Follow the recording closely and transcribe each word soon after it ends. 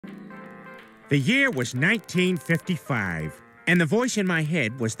The year was 1955, and the voice in my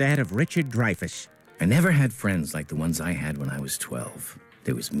head was that of Richard Dreyfuss. I never had friends like the ones I had when I was 12.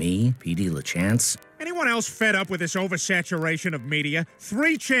 There was me, P.D. LaChance. Anyone else fed up with this oversaturation of media?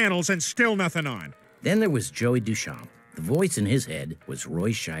 3 channels and still nothing on. Then there was Joey Duchamp. The voice in his head was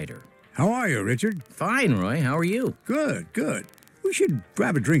Roy Scheider. How are you, Richard? Fine, Roy. How are you? Good, good. We should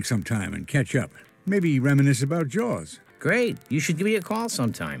grab a drink sometime and catch up. Maybe reminisce about Jaws. Great. You should give me a call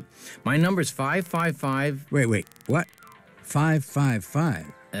sometime. My number's 555... Wait. What? 555?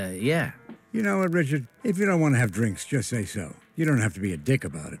 Yeah. You know what, Richard? If you don't want to have drinks, just say so. You don't have to be a dick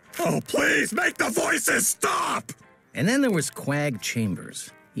about it. Oh, please, make the voices stop! And then there was Quag Chambers.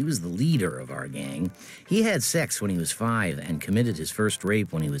 He was the leader of our gang. He had sex when he was 5 and committed his first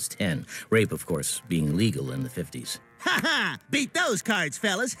rape when he was 10. Rape, of course, being legal in the 50s. Ha-ha! Beat those cards,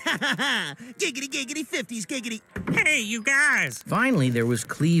 fellas! Ha-ha-ha! Giggity, giggity, 50s, giggity! Hey, you guys! Finally, there was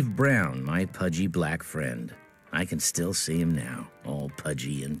Cleve Brown, my pudgy black friend. I can still see him now, all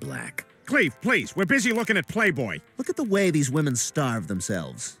pudgy and black. Cleve, please, we're busy looking at Playboy. Look at the way these women starve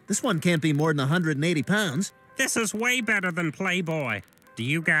themselves. This one can't be more than 180 pounds. This is way better than Playboy. Do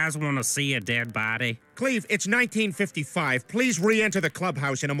you guys want to see a dead body? Cleve, it's 1955. Please re-enter the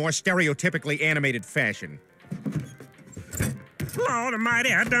clubhouse in a more stereotypically animated fashion. Lord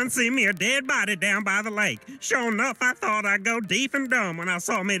almighty, I done see me a dead body down by the lake. Sure enough, I thought I'd go deep and dumb when I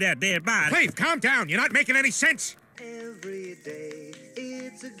saw me that dead body. Cleve, calm down. You're not making any sense. Every day,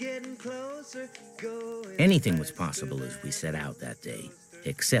 it's getting closer, Anything was possible as we set out that day,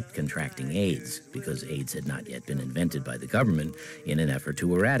 except contracting AIDS, because AIDS had not yet been invented by the government in an effort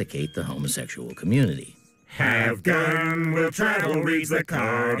to eradicate the homosexual community. Have gun will travel reads the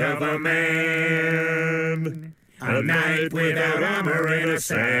card of a man. A knight without armor in a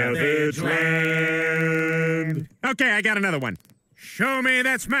savage land. Okay, I got another one. Show me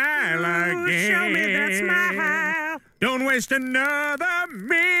that smile again. Show me that smile. Don't waste another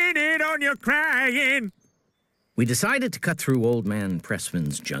minute on your crying. We decided to cut through Old Man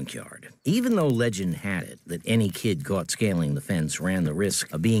Pressman's junkyard. Even though legend had it that any kid caught scaling the fence ran the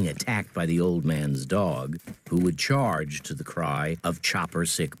risk of being attacked by the old man's dog, who would charge to the cry of chopper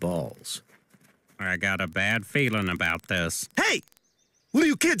sick balls. I got a bad feeling about this. Hey! What are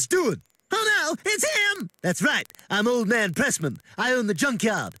you kids doing? Oh, no, it's him! That's right. I'm Old Man Pressman. I own the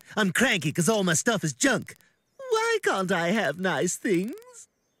junkyard. I'm cranky because all my stuff is junk. Why can't I have nice things?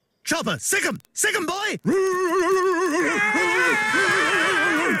 Chopper, sick 'em! Sick 'em, boy!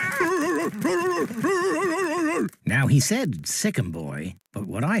 Now, he said sick 'em boy, but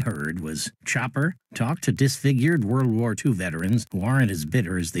what I heard was Chopper talk to disfigured World War II veterans who aren't as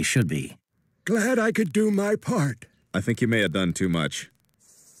bitter as they should be. Glad I could do my part. I think you may have done too much.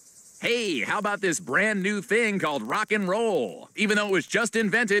 Hey, how about this brand new thing called rock and roll? Even though it was just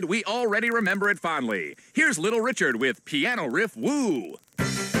invented, we already remember it fondly. Here's Little Richard with Piano Riff Woo!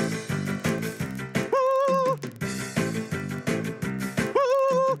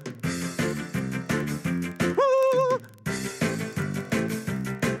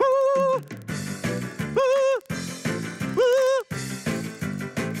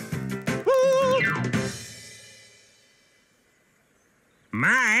 My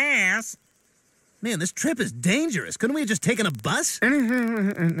ass! Man, this trip is dangerous. Couldn't we have just taken a bus?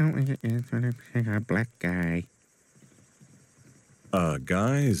 Black guy.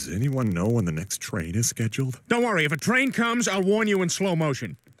 Guys, anyone know when the next train is scheduled? Don't worry, if a train comes, I'll warn you in slow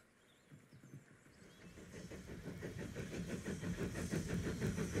motion.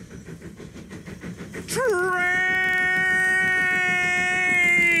 Train!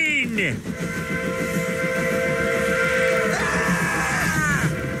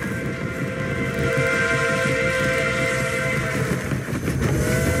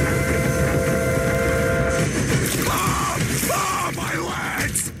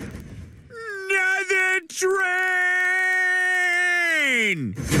 Train!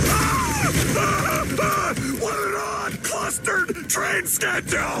 What an odd, clustered train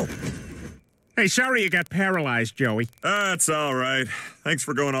schedule! Hey, sorry you got paralyzed, Joey. That's all right. Thanks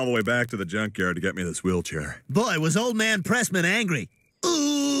for going all the way back to the junkyard to get me this wheelchair. Boy, was Old Man Pressman angry.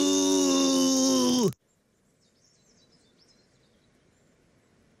 Ooh!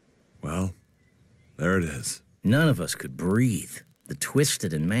 Well, there it is. None of us could breathe. The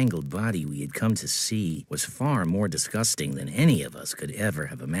twisted and mangled body we had come to see was far more disgusting than any of us could ever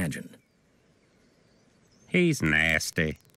have imagined. He's nasty.